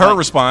response. And I was her like,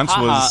 response "Ha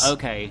ha, was-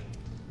 okay,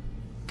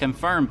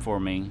 confirm for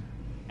me,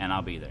 and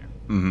I'll be there."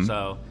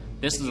 So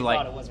this is You like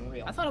thought it wasn't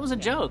real. I thought it was a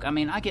joke. I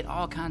mean, I get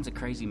all kinds of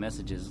crazy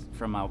messages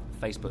from my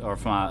Facebook or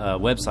from my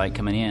website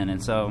coming in,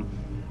 and so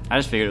I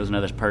just figured it was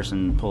another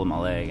person pulling my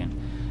leg. And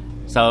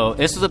so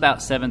this was about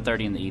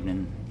 7:30 in the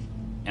evening,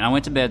 and I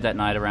went to bed that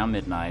night around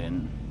midnight,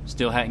 and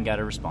still hadn't got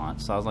a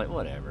response. So I was like,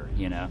 whatever,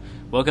 you know.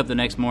 Woke up the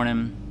next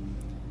morning,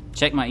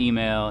 checked my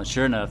email, and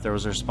sure enough, there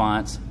was a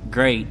response.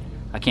 Great,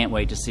 I can't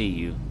wait to see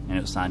you. And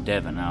it was signed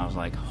Devin. And I was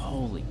like,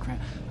 holy crap.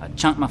 I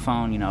chunked my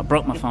phone, you know, I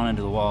broke my phone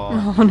into the wall.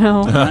 Oh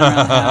no. Running around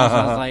the house.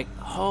 I was like,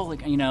 holy,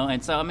 you know.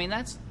 And so, I mean,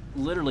 that's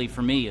literally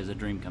for me is a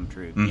dream come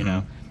true, you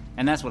know.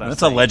 And that's what I was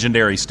That's a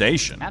legendary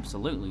station.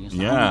 Absolutely. It's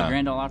the Yeah. home of the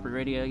Grand Ole Opry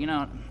Radio, you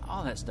know,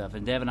 all that stuff.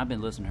 And Devin, I've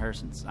been listening to her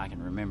since I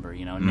can remember,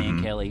 you know, and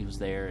Nan Kelly was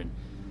there. And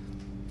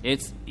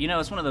it's, you know,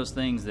 it's one of those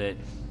things that,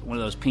 one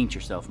of those pinch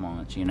yourself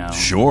moments, you know.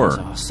 Sure.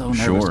 So I was so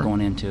nervous Sure.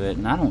 going into it.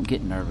 And I don't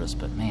get nervous,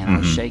 but man, I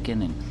was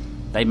shaking, and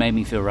they made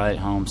me feel right at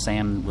home.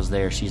 Sam was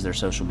there. She's their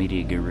social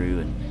media guru,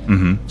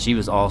 and she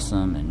was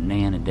awesome. And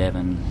Nan and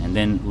Devin. And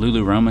then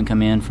Lulu Roman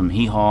come in from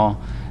Hee Haw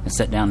and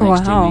sat down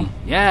next Wow. to me.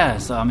 Yeah,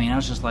 so I mean, I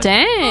was just like,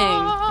 Dang.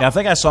 Yeah, I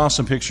think I saw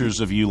some pictures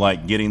of you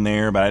like getting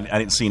there, but I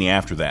didn't see any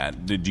after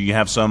that. Do you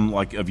have some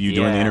like of you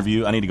during the Yeah.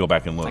 interview? I need to go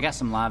back and look. I got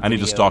some live I need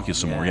to video. stalk you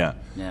some more. Yeah.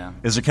 Yeah.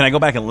 Is it? Can I go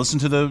back and listen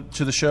to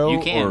the show? You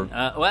can. Or?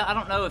 Well, I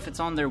don't know if it's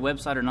on their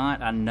website or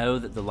not. I know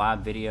that the live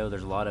video,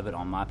 there's a lot of it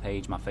on my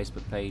page, my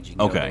Facebook page. You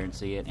can Okay. go there and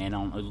see it, and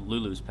on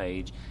Lulu's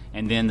page.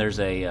 And then there's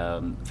a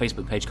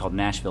Facebook page called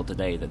Nashville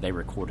Today that they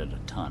recorded a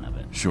ton of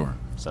it. Sure.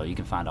 So you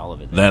can find all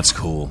of it there. That's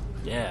cool.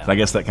 Yeah. I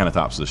guess that kind of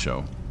tops the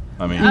show.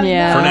 I mean,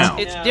 Yeah. for now.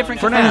 It's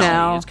different For capacity.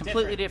 now. It's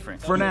completely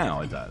different. For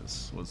now, it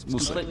does. We'll see.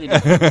 Completely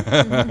different.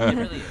 It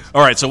really is.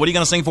 All right. So, what are you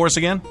going to sing for us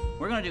again?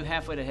 We're going to do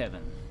Halfway to Heaven.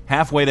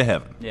 Halfway to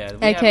Heaven. Yeah. we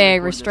haven't AKA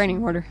recorded this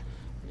restraining one. order.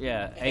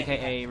 Yeah.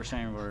 AKA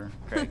restraining order.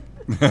 Craig.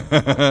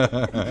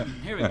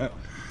 Here we go.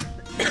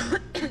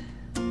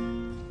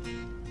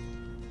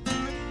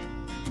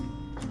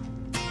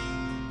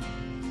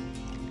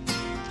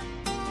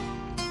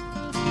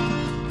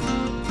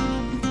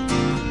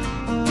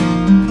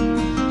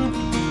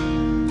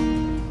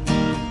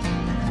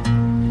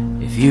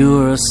 If you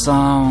were a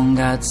song,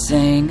 I'd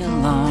sing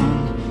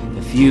along.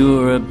 If you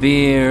were a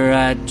beer,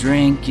 I'd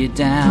drink you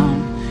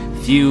down.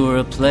 If you were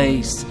a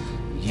place,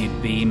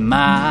 you'd be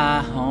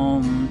my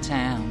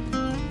hometown.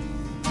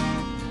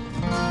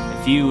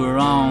 If you were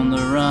on the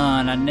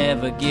run, I'd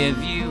never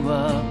give you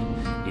up.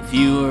 If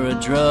you were a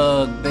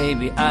drug,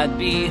 baby, I'd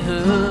be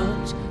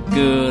hooked.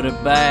 Good or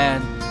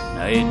bad,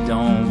 now it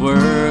don't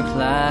work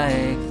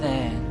like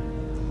that.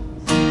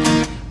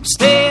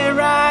 Stay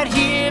right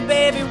here,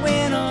 baby,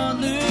 win or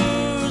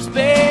lose.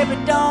 Baby,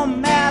 don't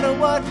matter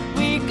what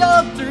we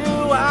go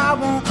through. I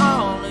want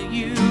all of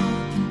you.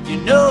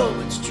 You know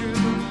it's true.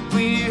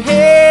 We're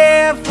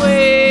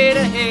halfway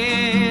to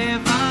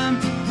heaven.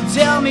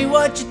 Tell me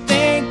what you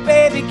think,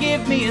 baby,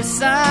 give me a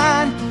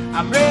sign.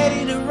 I'm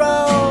ready to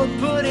roll,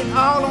 put it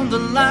all on the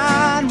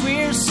line.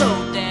 We're so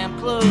damn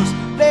close,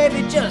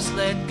 baby, just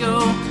let go.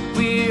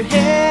 We're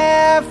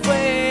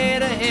halfway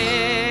to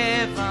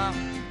heaven.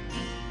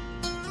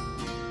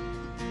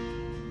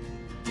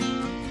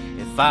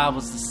 If I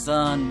was the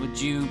sun, would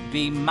you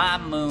be my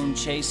moon?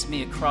 Chase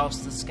me across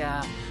the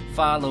sky,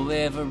 follow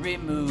every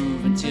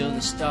move until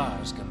the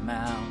stars come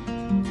out.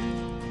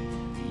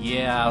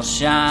 Yeah, I'll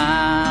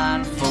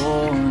shine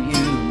for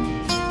you.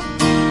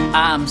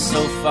 I'm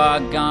so far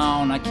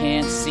gone, I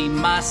can't see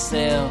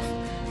myself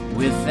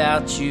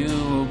without you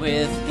or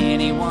with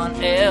anyone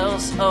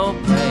else. Oh,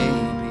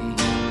 baby,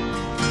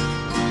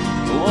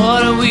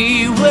 what are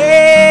we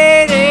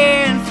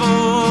waiting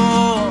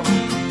for?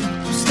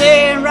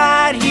 Stay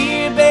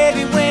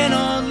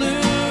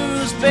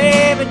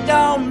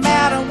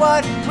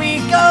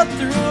go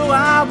through,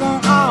 I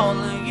want all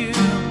of you.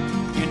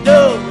 You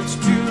know it's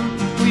true,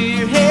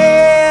 we're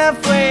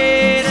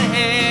halfway to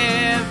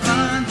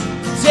heaven.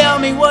 Tell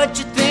me what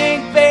you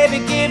think, baby,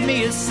 give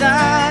me a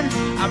sign.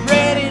 I'm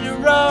ready to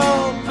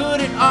roll,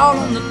 put it all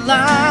on the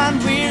line.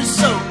 We're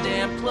so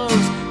damn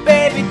close,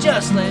 baby,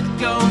 just let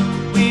go.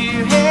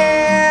 We're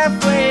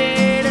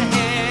halfway to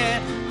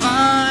heaven,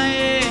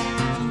 yeah.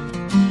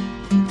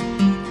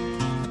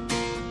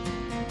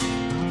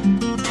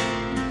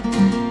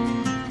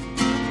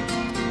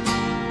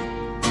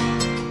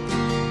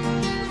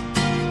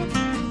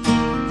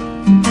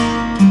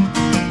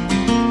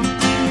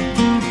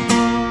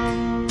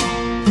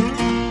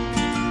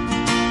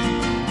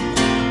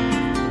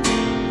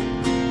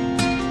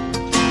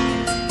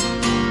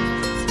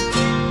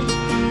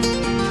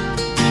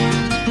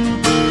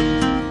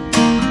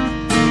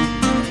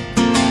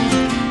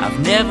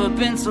 Never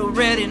been so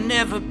ready,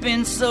 never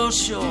been so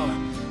sure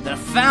that I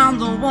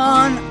found the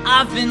one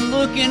I've been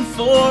looking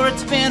for.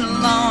 It's been a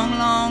long,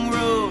 long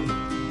road,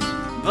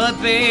 but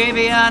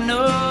baby, I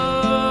know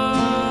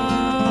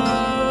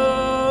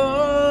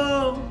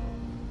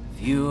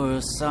if you were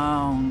a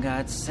song,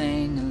 I'd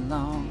sing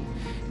along.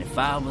 And if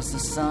I was the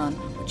sun,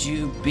 would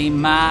you be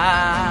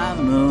my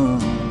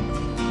moon?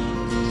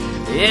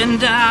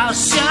 And I'll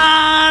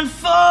shine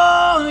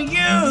for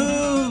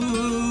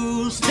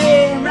you.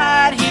 Stay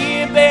right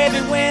here,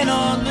 baby, win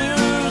or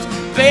lose.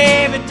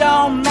 Baby,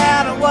 don't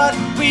matter what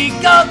we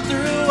go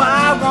through,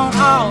 I want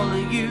all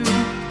of you.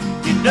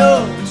 You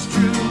know it's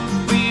true,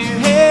 we're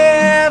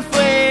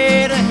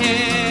halfway to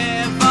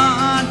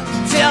heaven.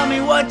 Tell me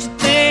what you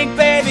think,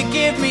 baby,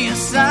 give me a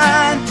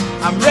sign.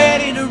 I'm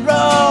ready to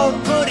roll,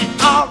 put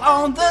it all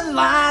on the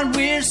line.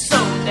 We're so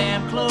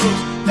damn close,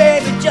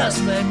 baby,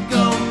 just let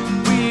go.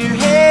 We're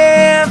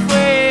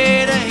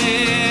halfway to heaven,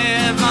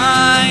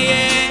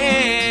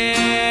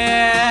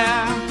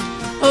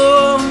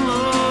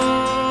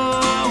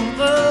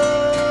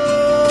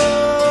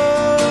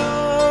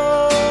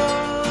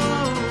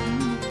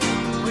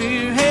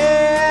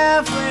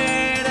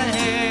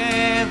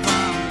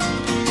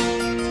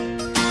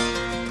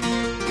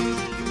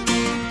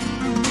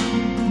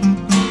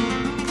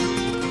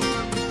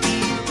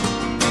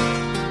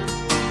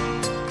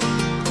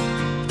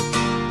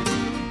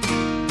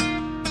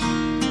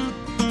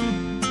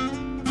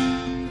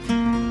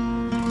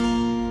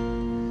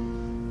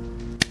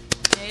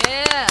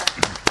 yeah.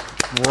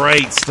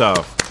 Great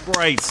stuff.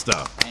 Great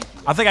stuff.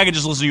 I think I could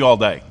just listen to you all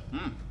day.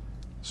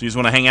 So you just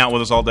want to hang out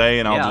with us all day,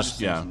 and I'll just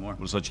we'll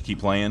just let you keep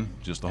playing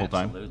just the whole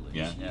time.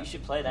 Yeah. You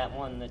should play that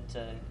one that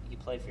you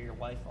play for your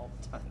wife all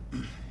the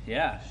time.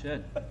 Yeah, I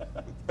should.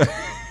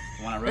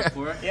 One I wrote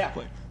for it? Yeah.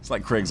 It's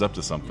like Craig's up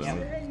to something.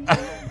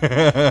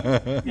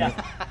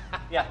 Yeah.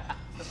 Yeah.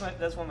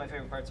 That's one of my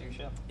favorite parts of your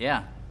show.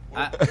 Yeah.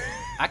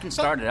 I can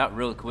start it out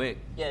real quick.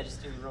 Yeah,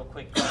 just do a real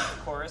quick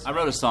chorus. I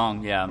wrote a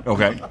song, yeah.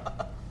 Okay.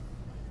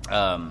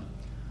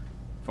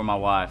 For my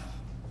wife,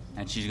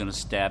 and she's going to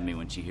stab me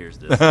when she hears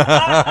this.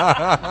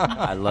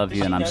 I love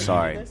you, and I'm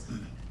sorry.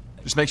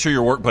 Just make sure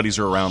your work buddies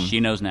are around. She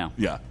knows now.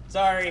 Yeah.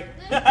 Sorry.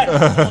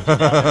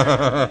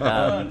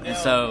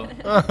 So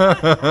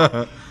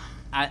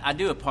I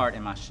do a part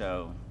in my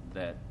show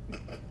that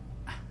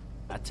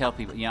I tell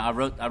people. You know,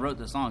 I wrote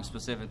the song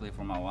specifically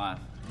for my wife.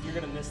 You're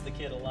gonna miss the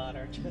kid a lot,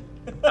 aren't you?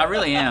 I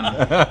really am.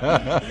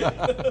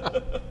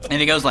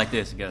 And it goes like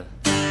this. It goes.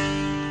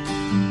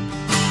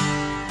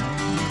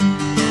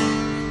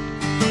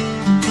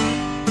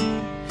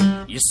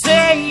 You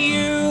say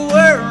you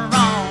were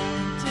wrong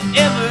to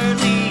ever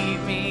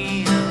leave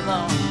me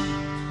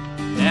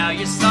alone. Now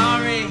you're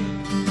sorry,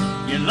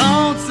 you're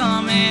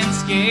lonesome and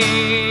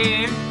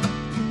scared.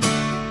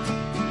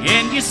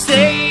 And you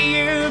say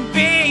you'd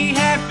be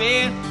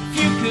happy if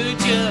you could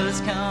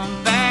just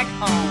come back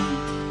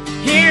home.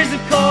 Here's a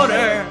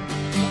quarter,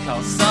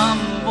 call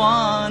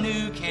someone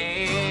who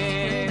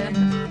cared.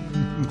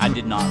 I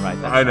did not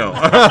write that. I know.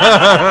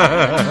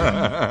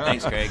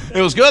 Thanks, Craig.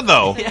 It was good,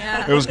 though.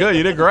 Yeah. It was good.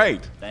 You did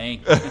great.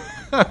 Thank you.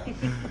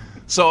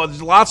 So there's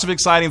lots of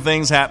exciting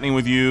things happening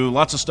with you,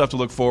 lots of stuff to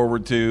look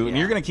forward to, and Yeah.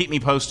 you're going to keep me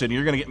posted, and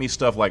you're going to get me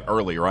stuff like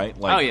early, right?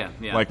 Like, Oh,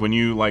 yeah. Like when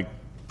you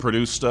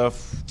produce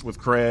stuff with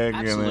Craig,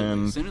 Absolutely. and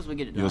then As soon as we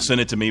get it done. you'll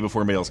send it to me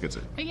before anybody else gets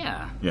it.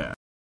 Yeah. Yeah.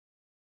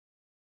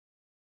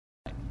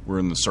 We're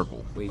in the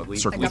circle. We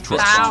circle Like of a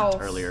trust. flower.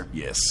 earlier.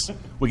 Yes.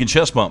 We can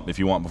chest bump if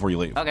you want before you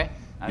leave. Okay.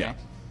 Yeah.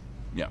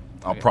 Yeah.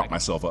 I'll Okay, prop okay.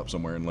 myself up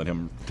somewhere and let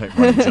him take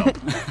one jump.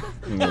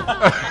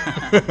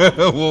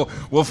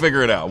 we'll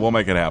figure it out. We'll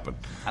make it happen.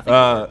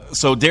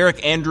 So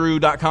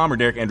DerekAndrew.com or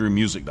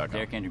DerekAndrewMusic.com?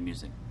 Derek Andrew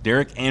Music.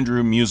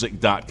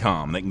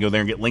 DerekAndrewMusic.com. They can go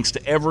there and get links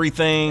to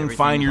everything, Everything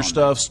find your is on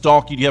stuff,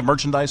 stalk you. Do you have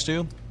merchandise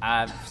too?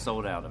 I've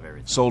sold out of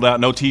everything. Sold out.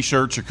 No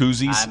T-shirts or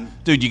koozies? I'm-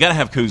 Dude, you got to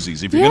have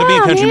koozies. If you're going to be in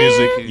Yeah, country man.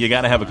 music, you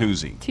got to have a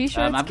koozie.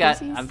 T-shirts,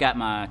 I've got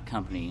my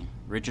company,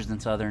 Richards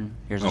and Southern.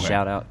 Here's a Okay.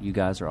 shout out. You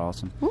guys are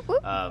awesome. Whoop,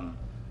 whoop.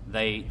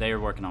 They are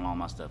working on all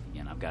my stuff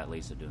again. I've got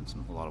Lisa doing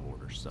a lot of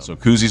orders. So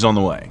koozies on the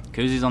way.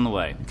 Koozies on the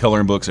way.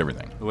 Coloring books,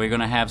 everything. We're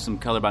going to have some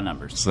color by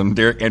numbers. Some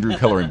Derek Andrew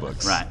coloring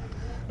books. Right.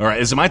 All right.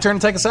 Is it my turn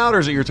to take us out, or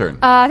is it your turn?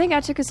 I think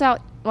I took us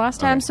out last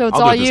time, so it's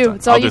I'll all do it you.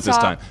 It's all I'll you do it this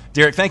time.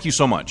 Derek, thank you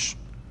so much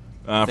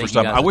for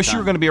stuff. I wish you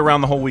were going to be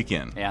around the whole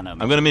weekend. Yeah, I know. I'm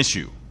going to miss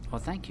you. Well,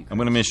 thank you, Chris. I'm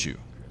going to miss you.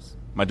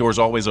 My door's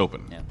always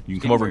open. Yeah. You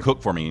can come over and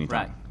cook for me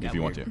anytime Right. if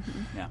you want to.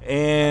 Yeah.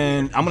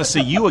 And I'm going to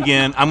see you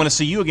again. I'm going to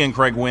see you again,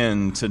 Craig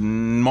Wynn,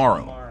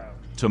 tomorrow,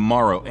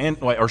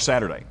 or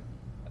Saturday.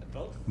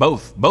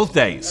 Both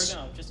days. Or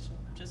no,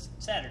 just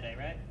Saturday,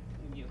 right?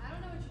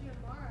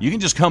 You can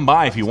just come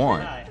by if you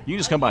want. You can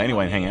just come by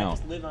anyway and hang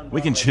out.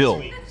 We can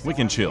chill. We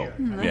can chill.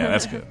 Yeah,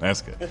 that's good.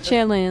 That's good.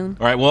 Chilling.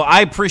 All right. Well,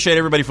 I appreciate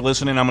everybody for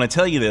listening. I'm going to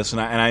tell you this,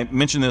 and I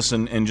mention this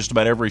in just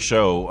about every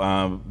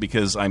show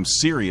because I'm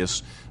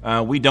serious.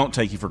 We don't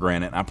take you for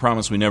granted. I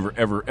promise we never,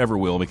 ever, ever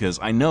will, because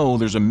I know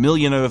there's a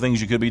million other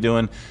things you could be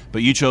doing,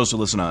 but you chose to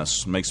listen to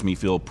us. It makes me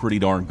feel pretty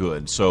darn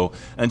good. So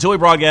until we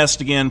broadcast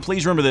again,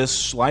 please remember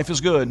this. Life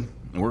is good,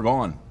 and we're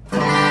gone.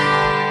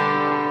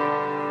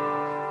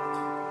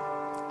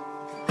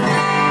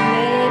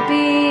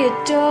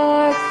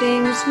 Dark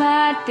things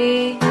might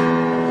be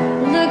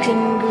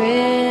looking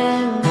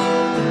grim.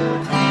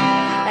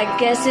 I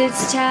guess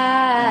it's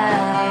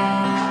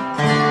time